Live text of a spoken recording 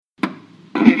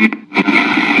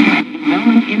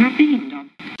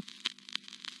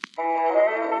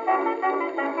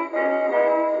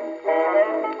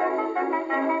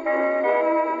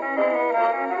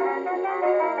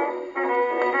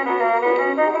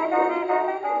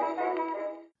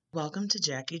welcome to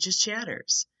Jackie Just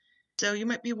Chatters. So you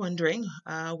might be wondering,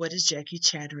 what is Jackie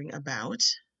chattering about?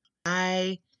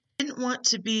 I didn't want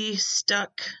to be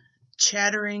stuck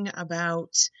chattering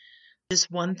about just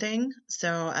one thing,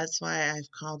 so that's why I've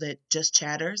called it Just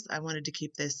Chatters. I wanted to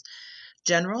keep this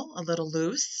general, a little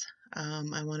loose.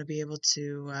 I want to be able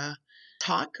to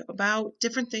talk about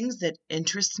different things that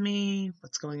interest me,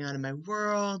 what's going on in my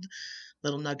world,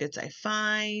 little nuggets I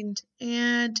find,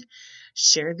 and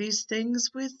share these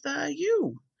things with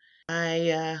you.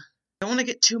 I don't want to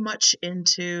get too much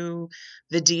into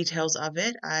the details of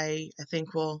it. I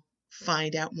think we'll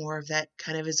find out more of that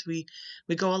kind of as we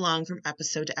go along from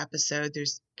episode to episode. I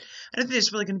don't think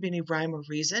there's really going to be any rhyme or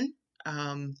reason.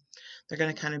 They're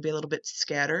going to kind of be a little bit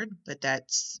scattered, but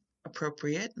that's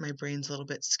appropriate. My brain's a little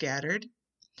bit scattered.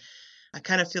 I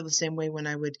kind of feel the same way when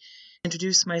I would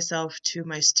introduce myself to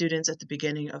my students at the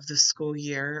beginning of the school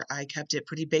year. I kept it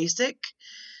pretty basic.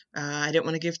 I didn't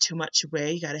want to give too much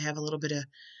away. You got to have a little bit of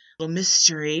little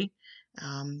mystery.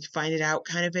 You find it out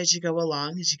kind of as you go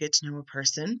along, as you get to know a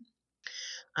person.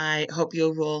 I hope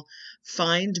you will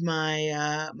find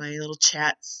my little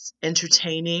chats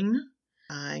entertaining.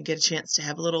 And get a chance to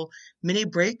have a little mini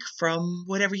break from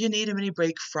whatever you need a mini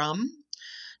break from.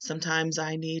 Sometimes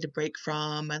I need a break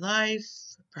from my life,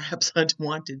 perhaps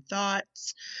unwanted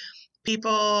thoughts,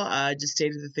 people, just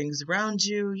state of the things around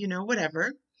you,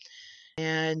 whatever.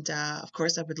 And of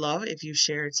course, I would love if you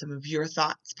shared some of your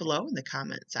thoughts below in the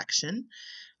comment section.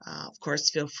 Of course,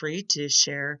 feel free to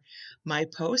share my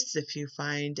posts if you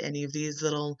find any of these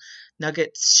little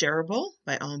nuggets shareable,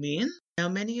 by all means. Now,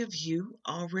 many of you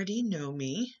already know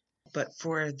me, but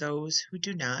for those who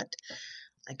do not,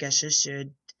 I guess I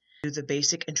should do the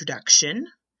basic introduction.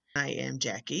 I am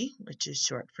Jackie, which is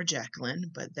short for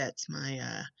Jacqueline, but that's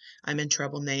my I'm in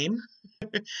trouble name.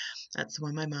 That's the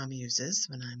one my mom uses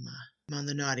when I'm on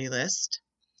the naughty list.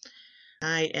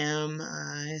 I am,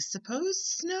 I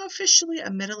suppose, now officially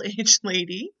a middle-aged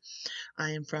lady.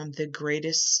 I am from the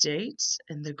greatest state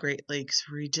in the Great Lakes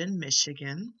region,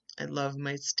 Michigan. I love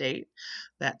my state.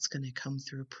 That's going to come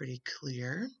through pretty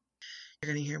clear.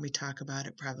 You're going to hear me talk about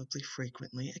it probably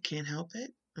frequently. I can't help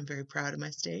it. I'm very proud of my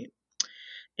state.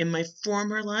 In my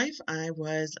former life, I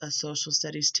was a social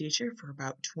studies teacher for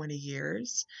about 20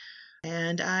 years,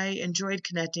 and I enjoyed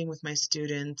connecting with my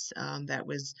students. That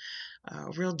was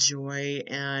a real joy,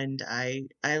 and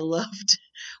I loved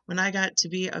when I got to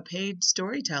be a paid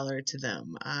storyteller to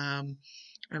them.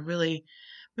 I really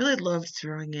loved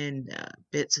throwing in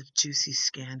bits of juicy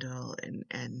scandal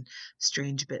and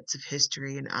strange bits of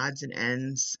history and odds and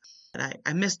ends. And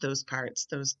I miss those parts.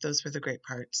 Those were the great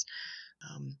parts.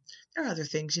 There are other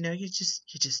things, you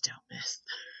just don't miss.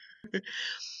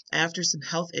 After some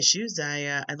health issues,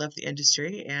 I left the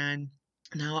industry, and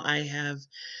now I have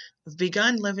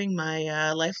begun living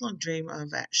my lifelong dream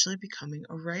of actually becoming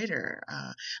a writer.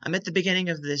 I'm at the beginning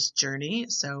of this journey,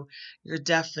 so you're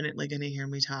definitely going to hear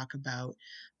me talk about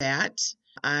that.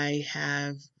 I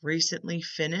have recently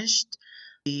finished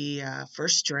the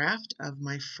first draft of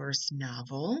my first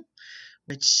novel,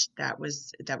 which that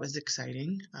was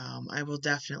exciting. I will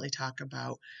definitely talk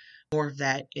about more of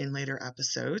that in later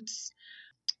episodes.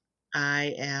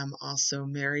 I am also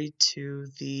married to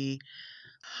the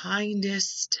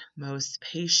kindest, most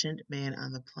patient man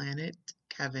on the planet,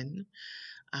 Kevin.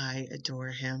 I adore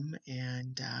him,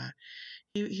 and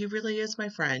he really is my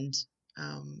friend,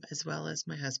 as well as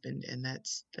my husband, and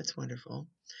that's wonderful.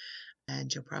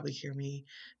 And you'll probably hear me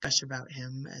gush about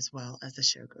him as well as the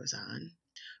show goes on.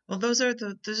 Well, those are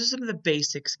some of the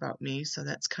basics about me, so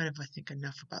that's kind of, I think,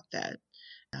 enough about that.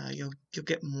 You'll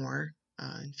get more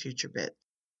in future bits.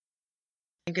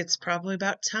 I think it's probably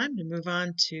about time to move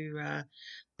on to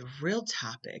the real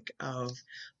topic of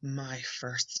my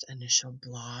first initial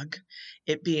blog.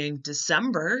 It being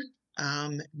December,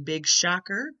 big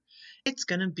shocker. It's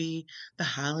going to be the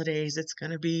holidays. It's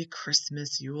going to be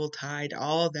Christmas, Yuletide,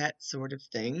 all that sort of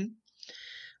thing.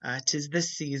 'Tis the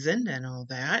season and all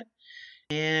that.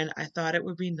 And I thought it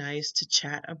would be nice to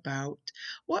chat about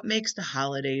what makes the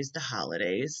holidays the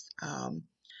holidays.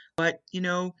 What,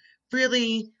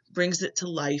 really brings it to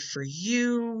life for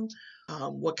you.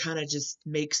 What kind of just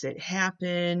makes it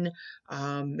happen.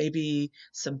 Maybe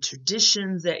some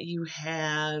traditions that you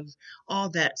have, all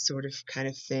that sort of kind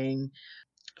of thing.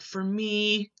 For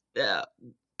me,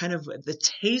 kind of the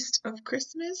taste of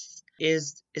Christmas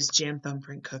is jam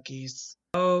thumbprint cookies.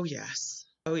 Oh yes,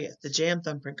 the jam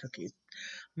thumbprint cookies.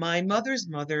 My mother's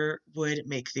mother would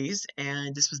make these,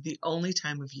 and this was the only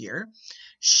time of year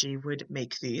she would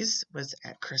make these, was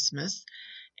at Christmas.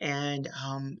 And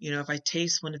if I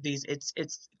taste one of these,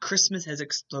 it's Christmas has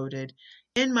exploded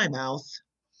in my mouth.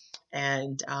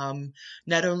 And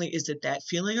not only is it that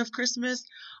feeling of Christmas,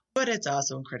 but it's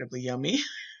also incredibly yummy.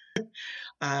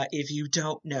 If you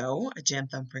don't know, a jam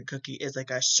thumbprint cookie is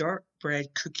like a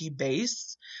shortbread cookie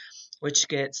base, which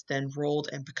gets then rolled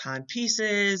in pecan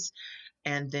pieces,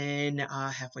 and then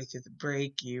halfway through the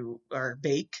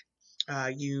bake,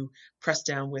 you press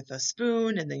down with a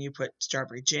spoon, and then you put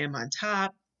strawberry jam on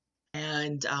top.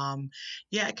 And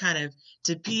yeah, kind of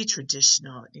to be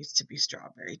traditional, it needs to be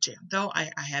strawberry jam. Though I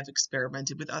have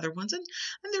experimented with other ones, and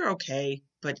they're okay,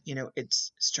 but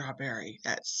it's strawberry.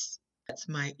 That's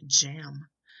my jam.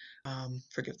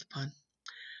 Forgive the pun.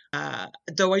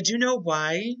 Though I do know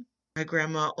why my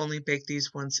grandma only baked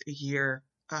these once a year.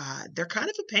 They're kind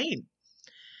of a pain.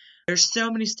 There's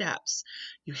so many steps.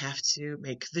 You have to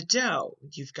make the dough.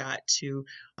 You've got to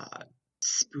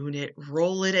spoon it,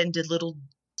 roll it into little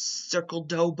circle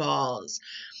dough balls.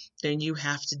 Then you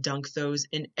have to dunk those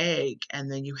in egg,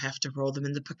 and then you have to roll them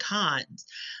in the pecans.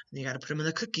 And you got to put them in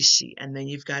the cookie sheet, and then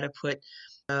you've got to put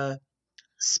a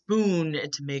spoon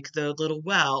to make the little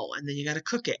well, and then you got to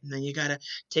cook it, and then you got to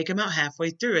take them out halfway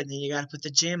through, and then you got to put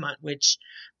the jam on. Which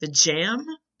the jam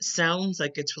sounds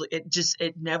like it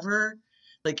never,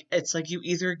 like, it's like you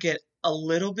either get a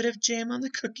little bit of jam on the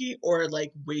cookie or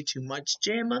like way too much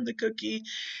jam on the cookie,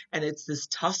 and it's this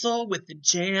tussle with the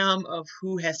jam of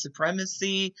who has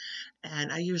supremacy,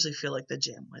 and I usually feel like the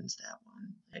jam wins that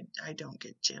one. I don't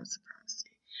get jam supremacy,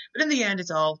 but in the end,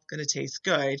 it's all gonna taste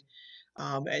good.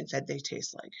 And that they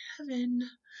taste like heaven.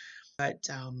 But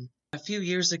a few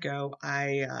years ago,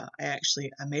 I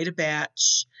made a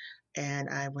batch, and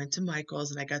I went to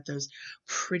Michael's, and I got those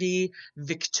pretty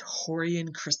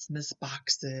Victorian Christmas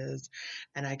boxes,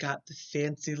 and I got the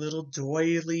fancy little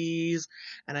doilies,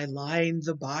 and I lined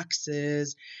the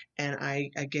boxes, and I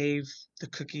gave the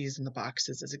cookies and the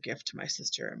boxes as a gift to my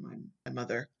sister and my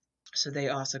mother, so they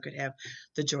also could have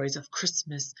the joys of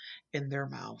Christmas in their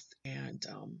mouth. And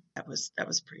that was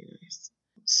pretty nice.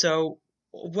 So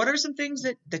what are some things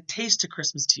that taste to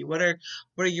Christmas to you? What are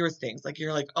your things? Like,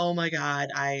 you're like, oh my God,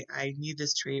 I need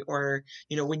this treat. Or,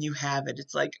 when you have it,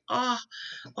 it's like, oh,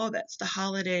 that's the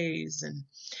holidays. And,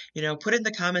 put it in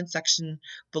the comment section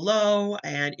below.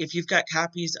 And if you've got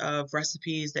copies of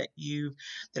recipes that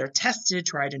are tested,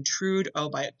 tried and true, oh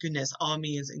my goodness, all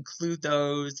means include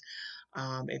those.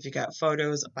 If you got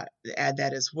photos, add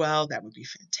that as well. That would be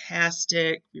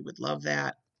fantastic. We would love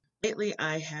that. Lately,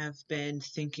 I have been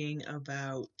thinking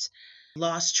about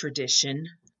lost tradition,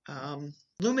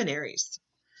 luminaries.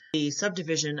 The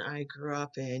subdivision I grew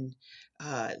up in,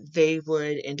 they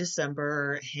would, in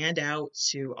December, hand out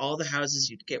to all the houses,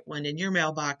 you'd get one in your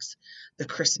mailbox, the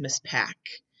Christmas pack.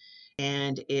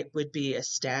 And it would be a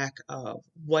stack of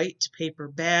white paper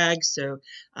bags. So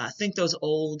think those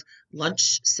old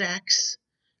lunch sacks,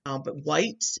 but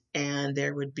white. And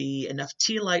there would be enough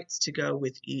tea lights to go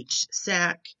with each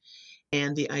sack.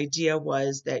 And the idea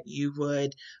was that you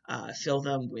would fill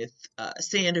them with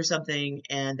sand or something,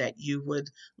 and that you would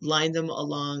line them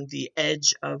along the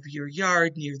edge of your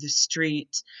yard near the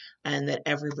street, and that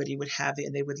everybody would have it.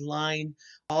 And they would line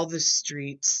all the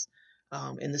streets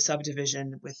in the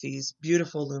subdivision with these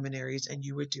beautiful luminaries, and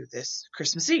you would do this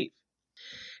Christmas Eve.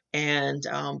 And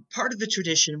part of the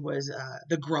tradition was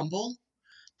the grumble,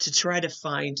 to try to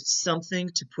find something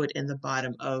to put in the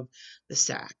bottom of the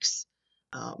sacks.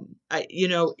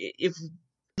 If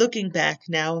looking back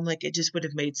now, I'm like, it just would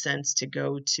have made sense to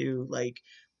go to like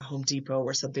Home Depot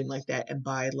or something like that and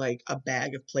buy like a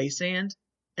bag of play sand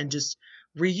and just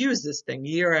reuse this thing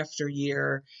year after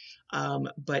year.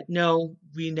 But no,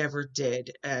 we never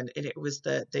did. And it was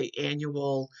the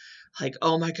annual, like,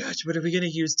 oh my gosh, what are we going to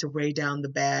use to weigh down the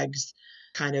bags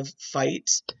kind of fight.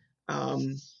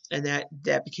 And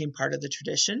that became part of the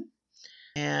tradition.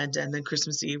 And then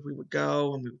Christmas Eve, we would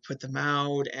go and we would put them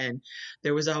out. And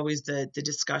there was always the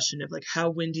discussion of like, how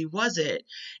windy was it?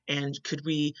 And could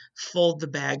we fold the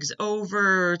bags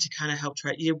over to kind of help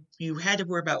try? You had to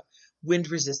worry about wind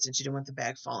resistance. You didn't want the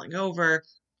bag falling over.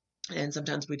 And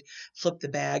sometimes we'd flip the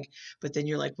bag, but then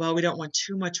you're like, well, we don't want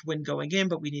too much wind going in,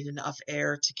 but we need enough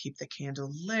air to keep the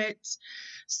candle lit.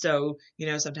 So,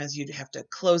 sometimes you'd have to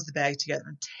close the bag together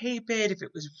and tape it if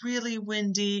it was really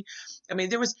windy. I mean,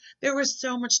 there was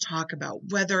so much talk about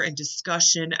weather and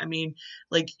discussion. I mean,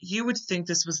 like, you would think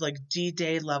this was like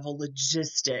D-Day level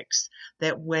logistics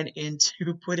that went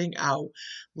into putting out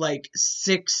like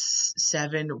 6,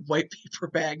 7 white paper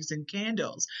bags and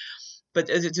candles. But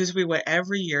just we went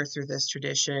every year through this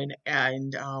tradition,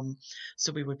 and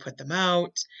so we would put them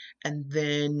out, and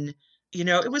then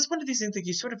it was one of these things that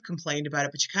you sort of complained about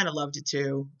it, but you kind of loved it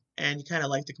too, and you kind of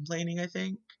liked the complaining, I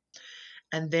think.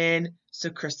 And then so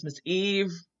Christmas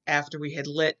Eve, after we had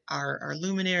lit our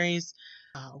luminaries,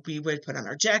 we would put on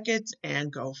our jackets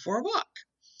and go for a walk.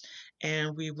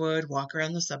 And we would walk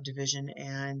around the subdivision,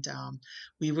 and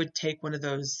we would take one of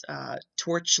those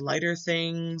torch lighter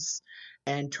things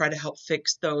and try to help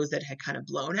fix those that had kind of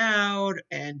blown out,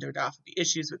 and there'd often be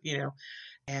issues with,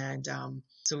 and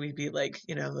so we'd be like,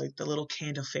 like the little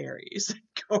candle fairies,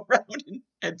 go around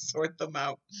and sort them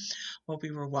out while we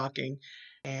were walking.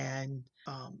 And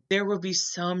there would be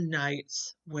some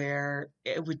nights where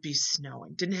it would be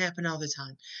snowing. Didn't happen all the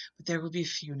time, but there would be a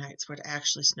few nights where it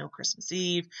actually snowed Christmas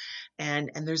Eve.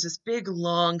 And there's this big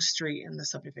long street in the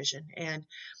subdivision, and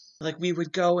like we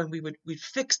would go and we'd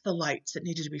fix the lights that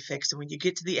needed to be fixed. And when you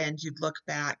get to the end, you'd look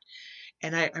back.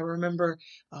 And I remember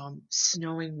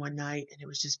snowing one night, and it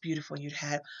was just beautiful. You'd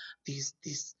have these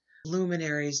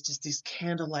luminaries, just these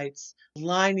candle lights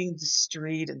lining the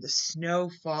street, and the snow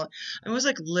fall. It was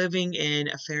like living in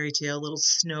a fairy tale, little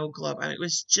snow globe. I mean, it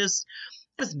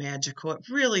was magical. It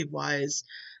really was.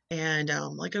 And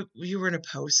you were in a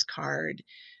postcard.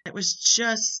 It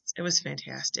was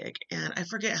fantastic. And I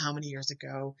forget how many years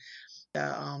ago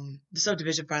the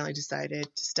subdivision finally decided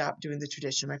to stop doing the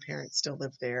tradition. My parents still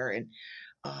live there, and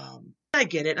I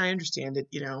get it. I understand it.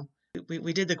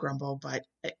 We did the grumble, but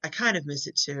I kind of miss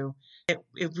it too.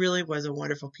 It really was a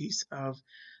wonderful piece of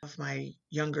my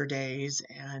younger days,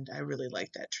 and I really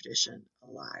like that tradition a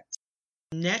lot.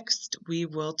 Next, we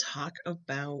will talk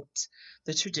about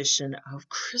the tradition of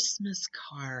Christmas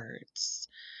cards.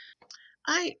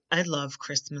 I love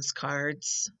Christmas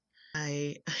cards.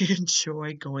 I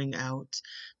enjoy going out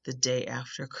the day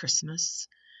after Christmas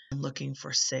and looking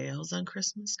for sales on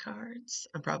Christmas cards.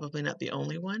 I'm probably not the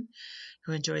only one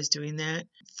who enjoys doing that.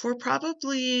 For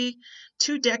probably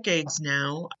 2 decades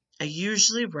now, I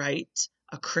usually write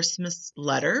a Christmas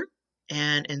letter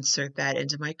and insert that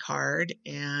into my card.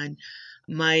 And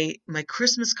my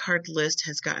Christmas card list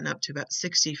has gotten up to about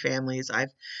 60 families.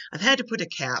 I've had to put a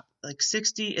cap. Like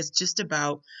 60 is just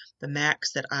about the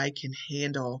max that I can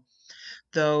handle.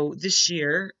 Though this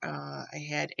year I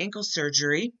had ankle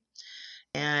surgery,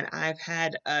 and I've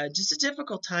had just a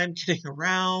difficult time getting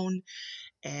around,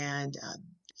 and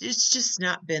it's just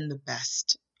not been the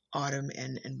best autumn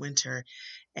and winter.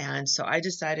 And so I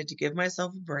decided to give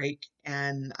myself a break,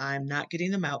 and I'm not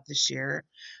getting them out this year.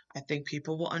 I think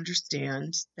people will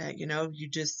understand that,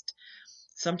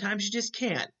 sometimes you just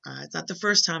can't. It's not the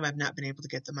first time I've not been able to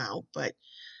get them out, but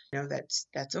that's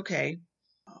okay.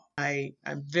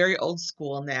 I'm very old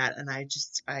school in that, and I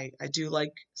do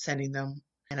like sending them,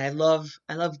 and I love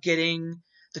getting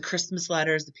the Christmas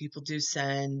letters that people do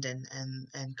send,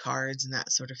 and cards and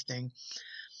that sort of thing.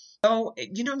 So,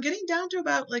 I'm getting down to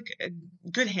about like a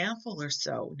good handful or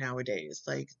so nowadays.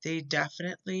 Like, they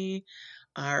definitely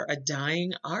are a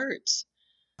dying art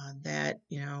that,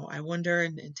 I wonder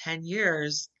in 10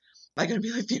 years, am I going to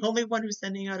be like the only one who's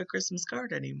sending out a Christmas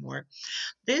card anymore?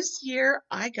 This year,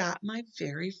 I got my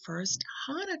very first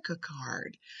Hanukkah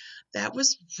card. That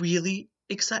was really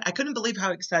exciting. I couldn't believe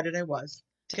how excited I was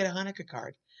to get a Hanukkah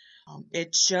card.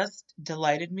 It just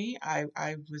delighted me. I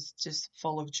was just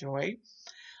full of joy.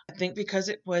 I think because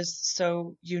it was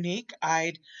so unique,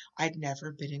 I'd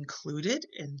never been included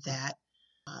in that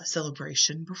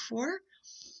celebration before.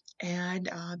 And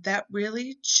that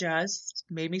really just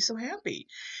made me so happy.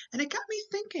 And it got me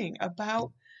thinking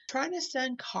about trying to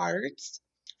send cards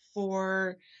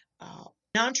for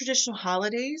non-traditional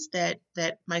holidays that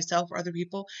myself or other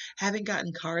people haven't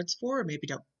gotten cards for, or maybe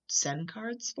don't send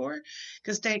cards for.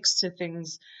 Because thanks to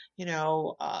things,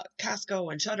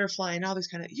 Costco and Shutterfly and all these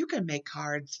you can make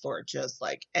cards for just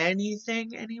like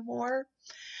anything anymore.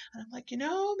 And I'm like, maybe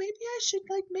I should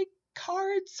like make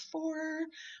cards for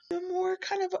the more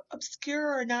kind of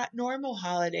obscure or not normal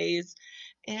holidays,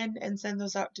 and send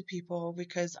those out to people,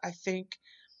 because I think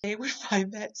they would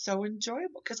find that so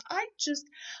enjoyable, because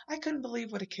I couldn't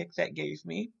believe what a kick that gave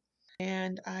me.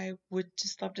 And I would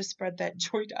just love to spread that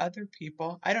joy to other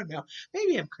people. I don't know.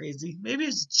 Maybe I'm crazy. Maybe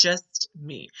it's just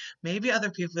me. Maybe other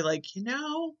people are like,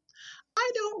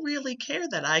 I don't really care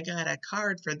that I got a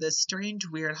card for this strange,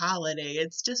 weird holiday.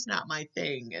 It's just not my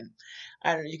thing. And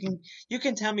I don't know. You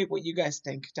can tell me what you guys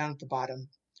think down at the bottom.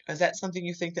 Is that something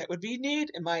you think that would be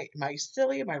neat? Am I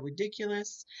silly? Am I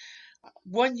ridiculous?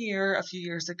 One year, a few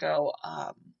years ago,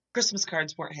 Christmas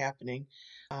cards weren't happening.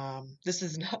 This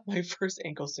is not my first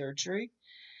ankle surgery,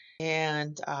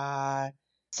 and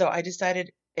so I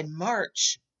decided in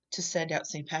March to send out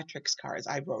St. Patrick's cards.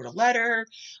 I wrote a letter,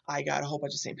 I got a whole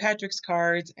bunch of St. Patrick's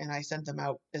cards, and I sent them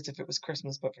out as if it was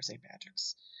Christmas, but for St.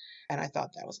 Patrick's. And I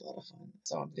thought that was a lot of fun.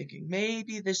 So I'm thinking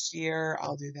maybe this year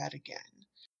I'll do that again.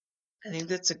 I think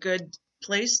that's a good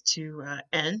place to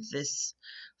end this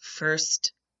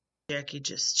first Jackie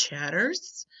Just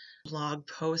Chatters blog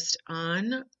post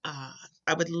on.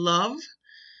 I would love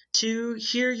to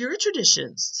hear your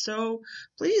traditions. So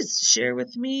please share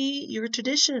with me your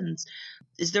traditions.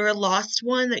 Is there a lost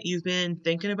one that you've been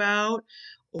thinking about,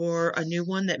 or a new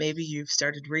one that maybe you've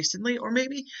started recently, or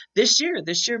maybe this year?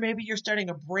 This year, maybe you're starting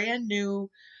a brand new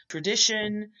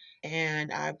tradition,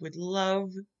 and I would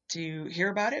love to hear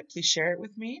about it. Please share it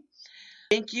with me.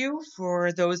 Thank you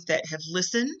for those that have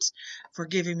listened, for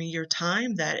giving me your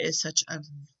time. That is such a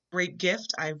great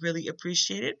gift. I really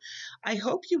appreciate it. I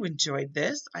hope you enjoyed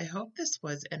this. I hope this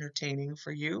was entertaining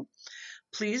for you.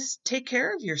 Please take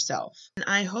care of yourself, and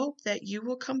I hope that you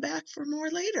will come back for more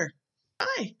later.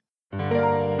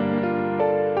 Bye.